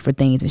blaming me for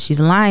things, and she's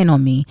lying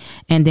on me.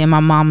 And then my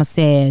mama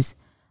says,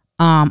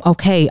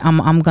 okay,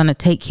 I'm gonna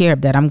take care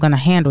of that. I'm gonna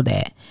handle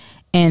that.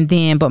 And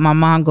then, but my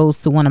mom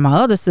goes to one of my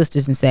other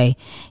sisters and say,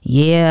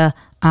 yeah,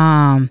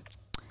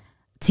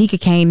 Tika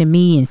came to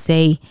me and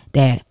say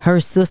that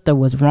her sister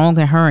was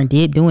wronging her and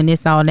doing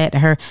this, all that to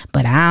her.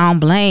 But I don't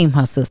blame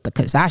her sister,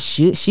 because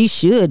she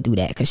should do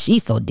that, because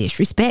she's so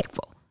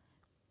disrespectful.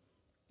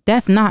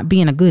 That's not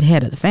being a good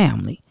head of the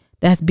family.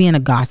 That's being a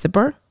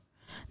gossiper.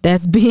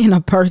 That's being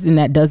a person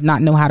that does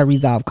not know how to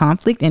resolve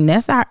conflict. And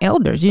that's our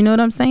elders. You know what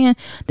I'm saying?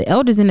 The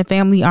elders in the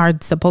family are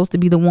supposed to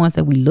be the ones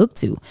that we look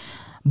to.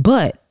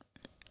 But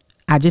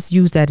I just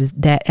use that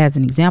as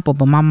an example.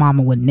 But my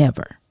mama would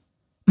never.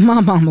 My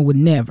mama would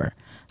never.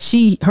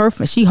 She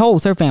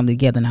holds her family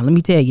together now. Let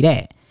me tell you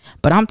that.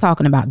 But I'm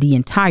talking about the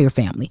entire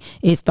family.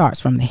 It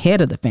starts from the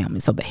head of the family.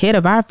 So the head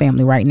of our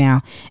family right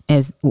now,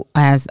 as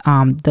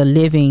the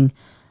living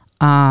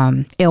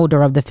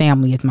elder of the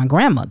family, is my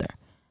grandmother.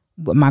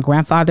 But my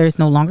grandfather is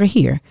no longer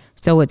here,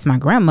 so it's my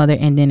grandmother,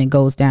 and then it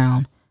goes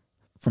down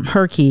from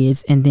her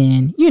kids, and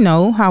then you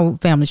know how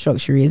family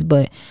structure is.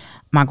 But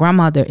my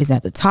grandmother is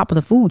at the top of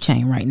the food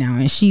chain right now,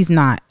 and she's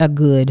not a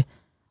good.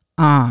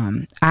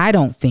 I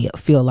don't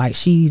feel like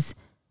she's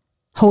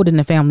holding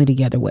the family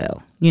together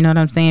well. You know what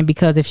I'm saying?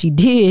 Because if she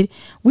did,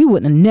 we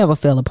wouldn't have never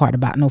fell apart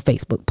about no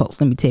Facebook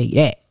post. Let me tell you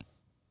that.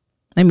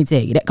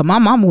 Because my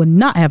mama would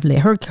not have let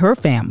her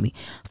family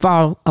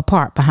fall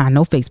apart behind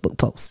no Facebook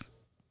posts.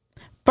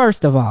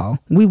 First of all,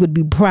 we would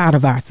be proud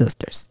of our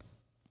sisters.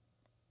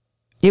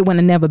 It would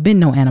have never been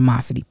no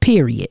animosity,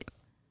 period.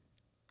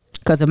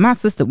 Because if my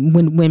sister,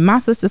 when my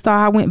sister saw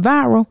I went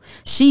viral,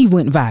 she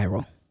went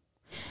viral.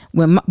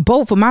 When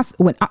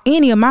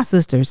any of my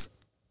sisters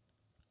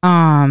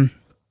have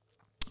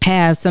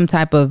some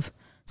type of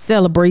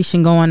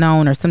celebration going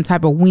on or some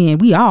type of win,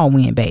 we all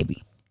win,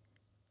 baby.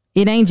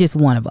 It ain't just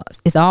one of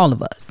us. It's all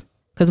of us.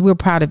 Because we're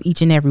proud of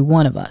each and every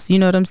one of us. You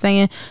know what I'm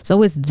saying?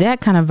 So it's that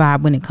kind of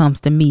vibe when it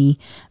comes to me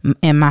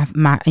and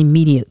my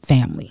immediate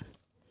family.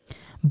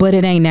 But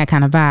it ain't that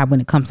kind of vibe when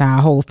it comes to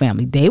our whole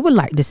family. They would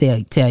like to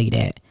tell you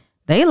that.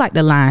 They like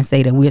to lie and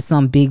say that we're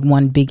some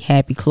big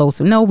happy close.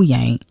 No, we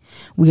ain't.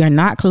 We are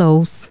not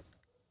close.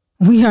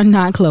 We are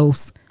not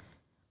close.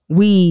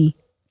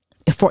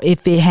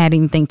 If it had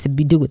anything to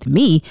do with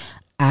me,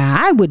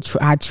 I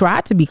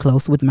try to be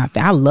close with my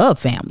family.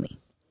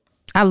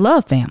 I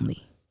love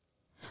family.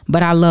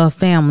 But I love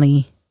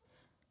family.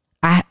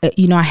 I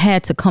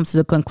had to come to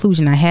the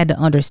conclusion. I had to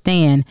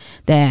understand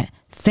that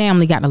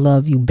family got to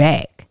love you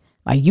back.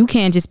 Like, you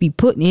can't just be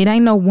putting, it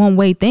ain't no one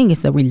way thing.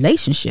 It's a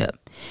relationship.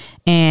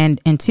 And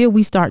until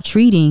we start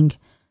treating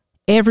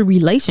every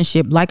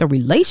relationship like a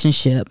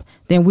relationship,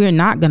 then we're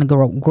not going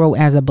to grow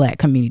as a Black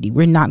community.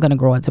 We're not going to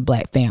grow as a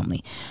Black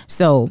family.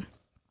 So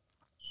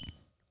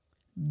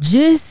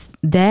just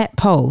that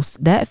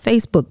post, that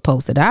Facebook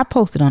post that I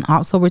posted on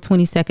October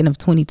 22nd of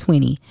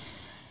 2020,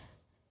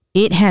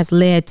 it has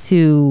led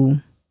to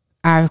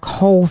our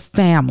whole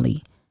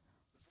family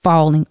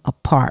falling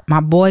apart. My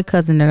boy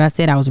cousin that I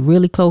said I was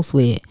really close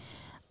with,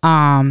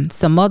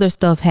 some other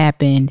stuff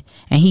happened,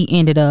 and he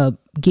ended up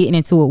getting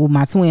into it with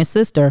my twin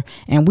sister.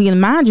 And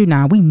mind you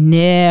now, we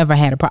never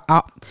had a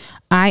problem.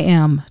 I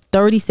am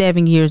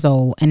 37 years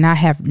old, and I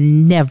have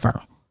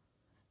never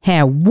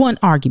had one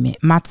argument.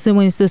 My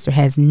twin sister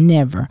has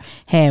never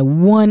had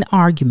one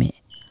argument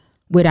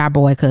with our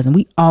boy cousin.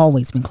 We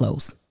always been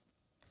close.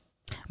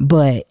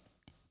 But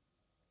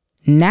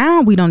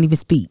now we don't even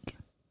speak.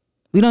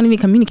 We don't even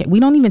communicate. We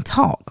don't even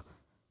talk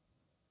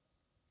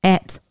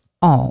at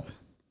all.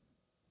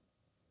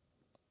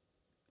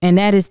 And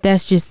that's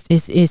just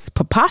it's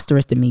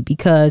preposterous to me,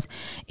 because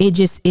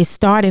it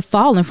started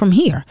falling from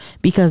here,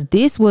 because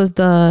this was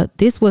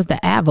the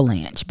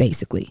avalanche,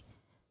 basically.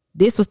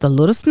 This was the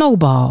little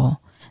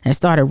snowball that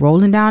started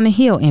rolling down the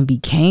hill and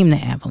became the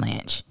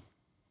avalanche.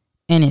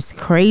 And it's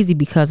crazy,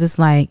 because it's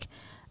like,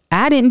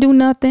 I didn't do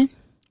nothing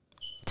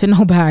to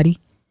nobody.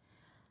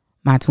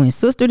 My twin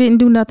sister didn't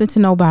do nothing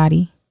to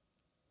nobody,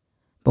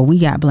 but we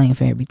got blamed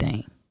for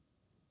everything.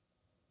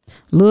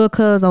 Lil'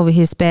 cuz over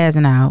here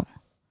spazzing out.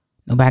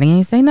 Nobody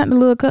ain't say nothing to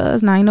Lil'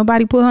 cuz. Now ain't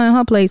nobody put her in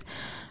her place.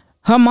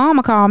 Her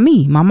mama called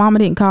me. My mama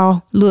didn't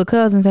call Lil'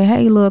 cuz and say,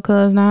 hey, Lil'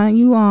 cuz, now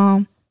you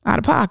out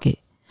of pocket.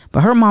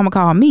 But her mama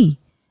called me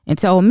and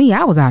told me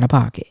I was out of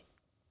pocket.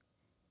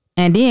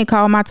 And then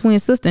called my twin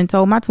sister and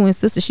told my twin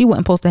sister she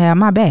wasn't supposed to have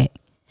my back.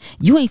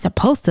 You ain't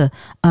supposed to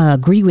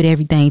agree with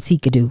everything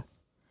Tika do.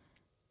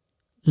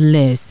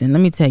 Listen,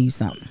 let me tell you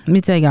something. Let me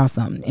tell y'all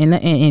something. And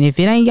if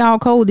it ain't y'all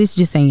code, this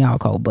just ain't y'all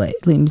code. But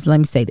let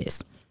me say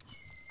this.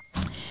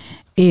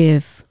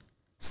 If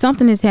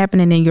something is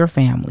happening in your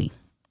family,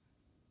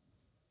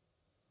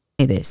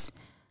 say this.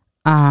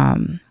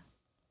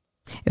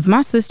 If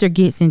my sister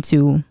gets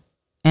into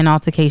an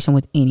altercation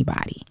with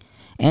anybody,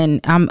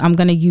 And I'm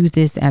gonna use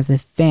this as a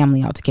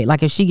family altercation.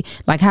 Like if she,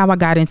 like how I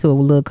got into it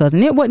with little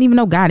cousin, it wasn't even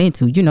no got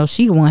into, you know,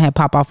 she the one had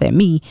pop off at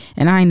me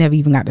and I ain't never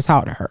even got to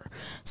talk to her.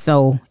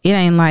 So it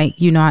ain't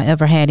like, you know, I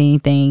ever had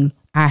anything,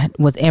 I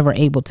was ever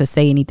able to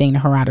say anything to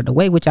her out of the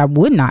way, which I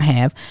would not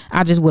have.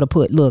 I just would have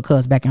put little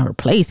cuz back in her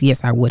place.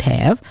 Yes, I would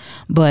have.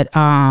 But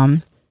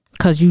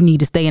because you need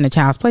to stay in a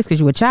child's place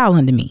because you're a child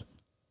under me.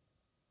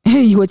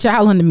 You a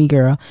child under me,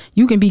 girl.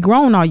 You can be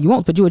grown all you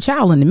want, but you a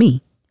child under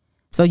me.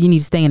 So you need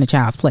to stay in a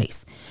child's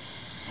place.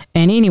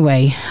 And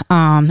anyway,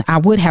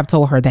 I would have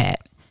told her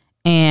that.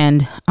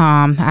 And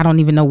I don't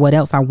even know what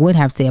else I would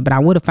have said, but I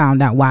would have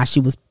found out why she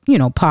was, you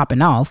know,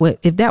 popping off.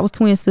 If that was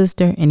twin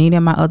sister and any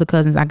of my other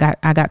cousins, I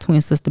got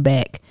twin sister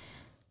back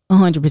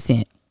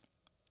 100%.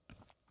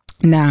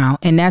 Now,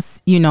 and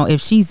that's, you know,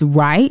 if she's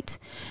right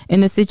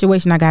in the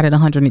situation, I got it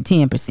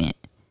 110%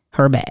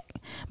 her back.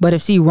 But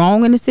if she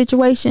wrong in the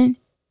situation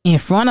in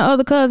front of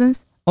other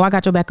cousins, oh, I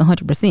got your back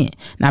 100%.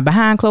 Now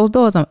behind closed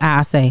doors,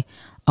 I'll say,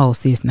 oh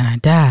sis, nah,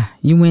 die.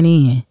 You went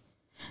in.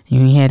 You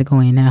ain't had to go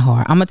in that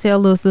hard. I'm gonna tell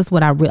little sis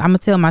I'm gonna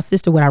tell my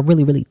sister what I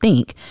really, really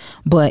think.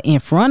 But in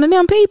front of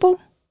them people,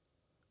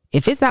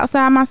 if it's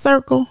outside my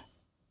circle,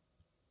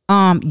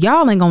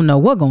 y'all ain't gonna know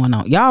what's going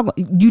on.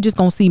 You just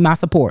gonna see my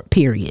support,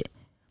 period.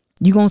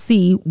 You gonna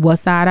see what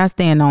side I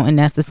stand on, and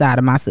that's the side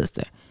of my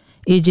sister.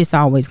 It's just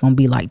always gonna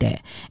be like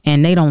that.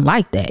 And they don't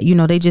like that. You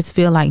know, they just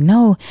feel like,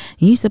 no,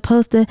 you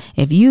supposed to,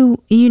 if you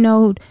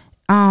know,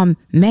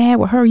 mad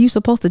with her, you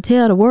supposed to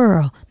tell the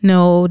world.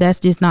 No, that's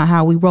just not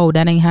how we roll.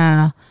 That ain't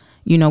how,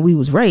 you know, we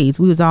was raised.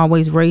 We was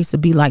always raised to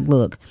be like,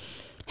 look,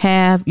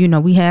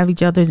 we have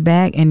each other's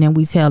back, and then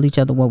we tell each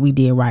other what we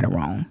did right or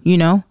wrong. You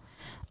know,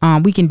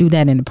 we can do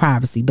that in the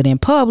privacy, but in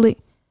public,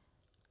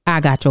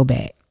 I got your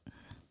back.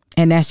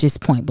 And that's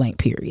just point blank,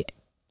 period.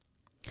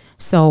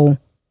 So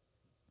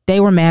they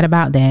were mad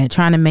about that,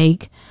 trying to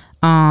make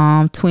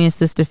twin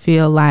sister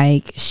feel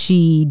like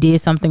she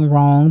did something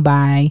wrong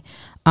by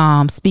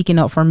speaking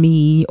up for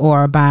me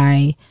or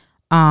by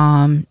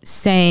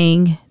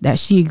saying that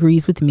she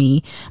agrees with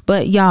me.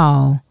 But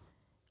y'all,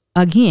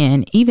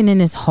 again, even in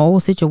this whole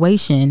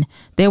situation,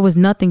 there was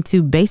nothing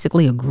to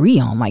basically agree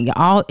on. Like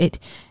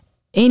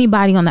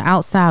anybody on the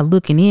outside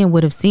looking in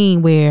would have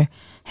seen where,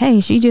 hey,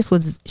 she just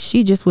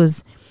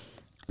was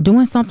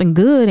doing something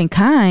good and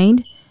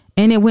kind,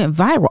 and it went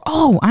viral.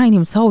 Oh, I ain't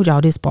even told y'all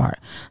this part.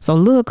 So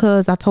little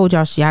cuz, I told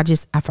y'all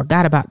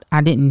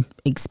I didn't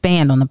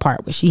expand on the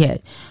part where she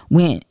had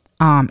went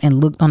and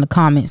looked on the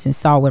comments and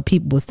saw where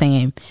people was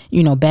saying,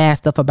 you know, bad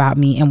stuff about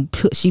me, and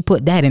she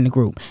put that in the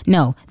group.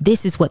 No,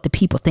 this is what the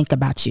people think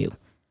about you.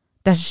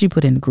 That's what she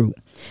put in the group.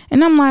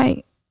 And I'm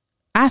like,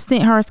 I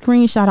sent her a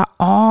screenshot of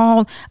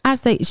all. I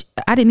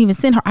didn't even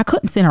send her. I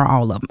couldn't send her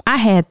all of them. I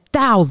had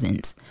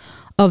thousands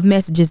of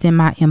messages in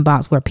my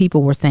inbox where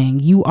people were saying,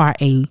 you are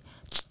a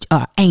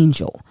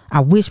angel. I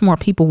wish more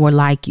people were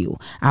like you.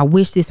 I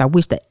wish this. I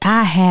wish that.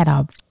 I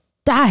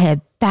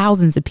had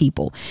thousands of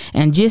people,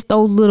 and just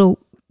those little,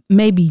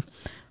 maybe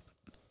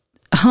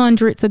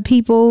hundreds of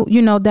people,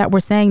 you know, that were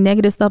saying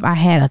negative stuff. I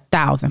had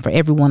 1,000 for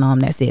every one of them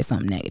that said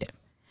something negative.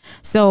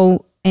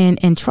 So,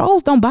 and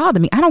trolls don't bother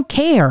me. I don't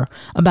care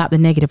about the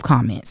negative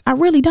comments. I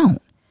really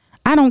don't.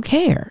 I don't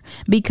care,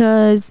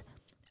 because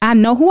I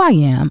know who I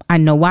am. I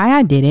know why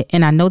I did it.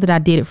 And I know that I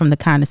did it from the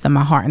kindness of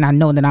my heart. And I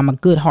know that I'm a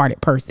good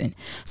hearted person.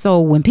 So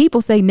when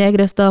people say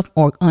negative stuff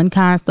or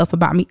unkind stuff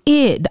about me,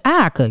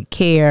 I could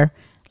care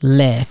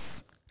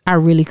less. I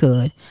really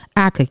could.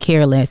 I could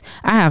care less.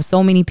 I have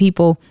so many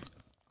people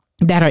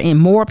that are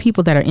more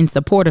people that are in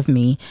support of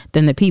me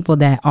than the people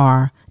that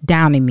are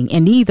downing me.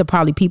 And these are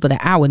probably people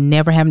that I would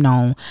never have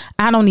known.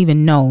 I don't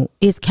even know.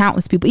 It's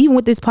countless people, even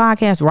with this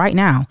podcast right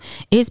now.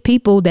 It's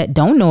people that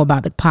don't know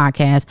about the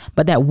podcast,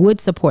 but that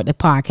would support the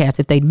podcast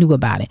if they knew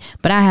about it.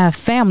 But I have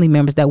family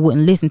members that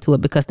wouldn't listen to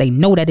it because they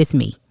know that it's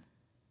me.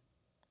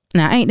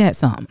 Now, ain't that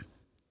something?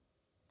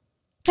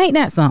 Ain't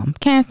that something?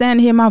 Can't stand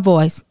to hear my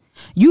voice.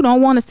 You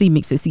don't want to see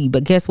me succeed,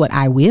 but guess what?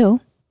 I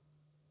will.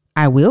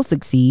 I will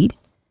succeed.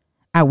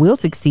 I will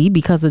succeed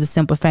because of the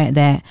simple fact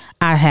that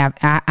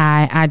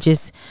I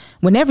just,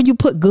 whenever you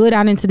put good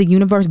out into the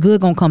universe,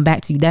 good gonna come back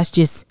to you. That's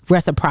just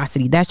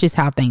reciprocity. That's just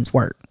how things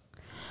work.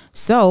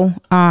 So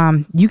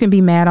you can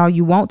be mad all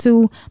you want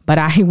to, but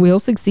I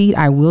will succeed.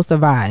 I will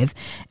survive.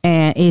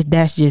 And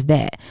that's just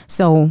that.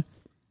 So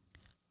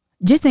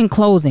just in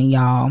closing,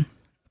 y'all,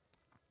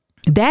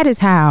 that is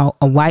how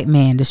a white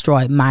man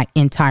destroyed my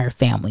entire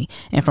family.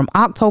 And from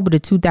October to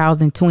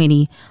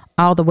 2020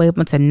 all the way up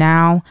until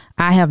now,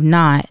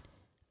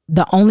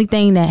 the only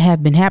thing that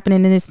have been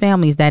happening in this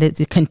family is that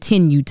it's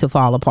continued to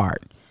fall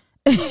apart.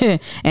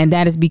 And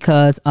that is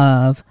because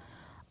of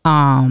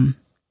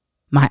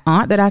my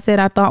aunt that I said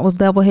I thought was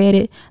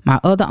level-headed, my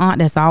other aunt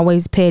that's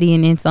always petty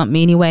and in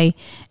something anyway,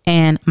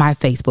 and my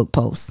Facebook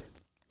posts.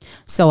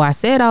 So I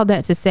said all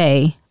that to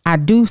say, I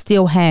do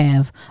still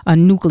have a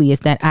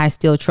nucleus that I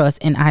still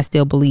trust and I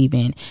still believe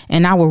in.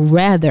 And I would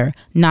rather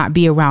not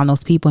be around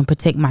those people and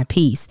protect my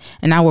peace.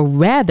 And I would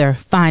rather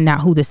find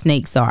out who the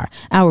snakes are.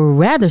 I would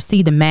rather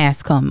see the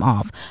mask come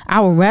off.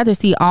 I would rather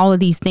see all of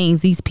these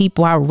things, these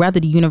people. I would rather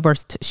the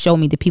universe show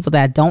me the people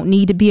that I don't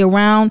need to be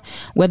around,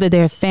 whether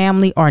they're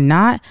family or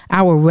not.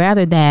 I would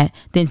rather that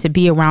than to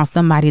be around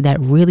somebody that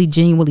really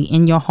genuinely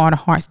in your heart of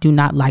hearts do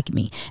not like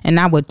me. And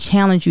I would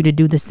challenge you to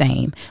do the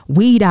same.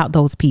 Weed out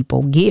those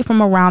people. Get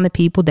from around the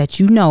people that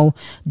you know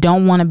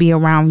don't want to be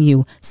around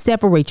you.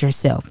 Separate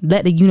yourself.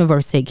 Let the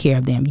universe take care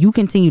of them. You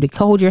continue to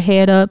hold your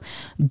head up,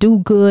 do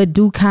good,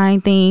 do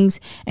kind things,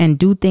 and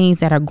do things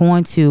that are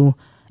going to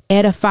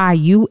edify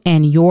you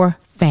and your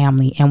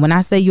family. And when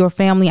I say your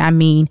family, I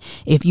mean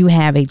if you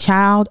have a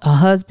child, a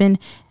husband,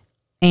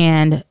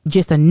 and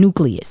just a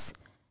nucleus,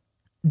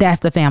 that's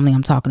the family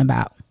I'm talking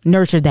about.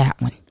 Nurture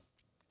that one.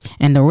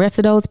 And the rest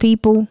of those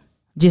people,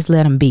 just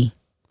let them be,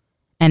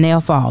 and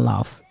they'll fall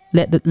off.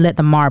 Let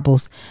the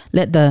marbles,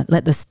 let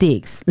the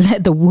sticks,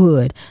 let the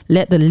wood,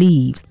 let the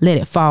leaves, let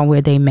it fall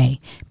where they may.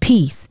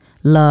 Peace,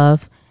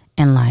 love,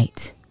 and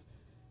light.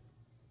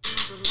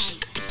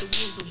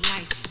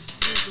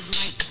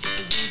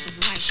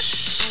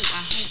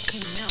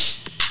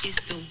 It's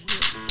the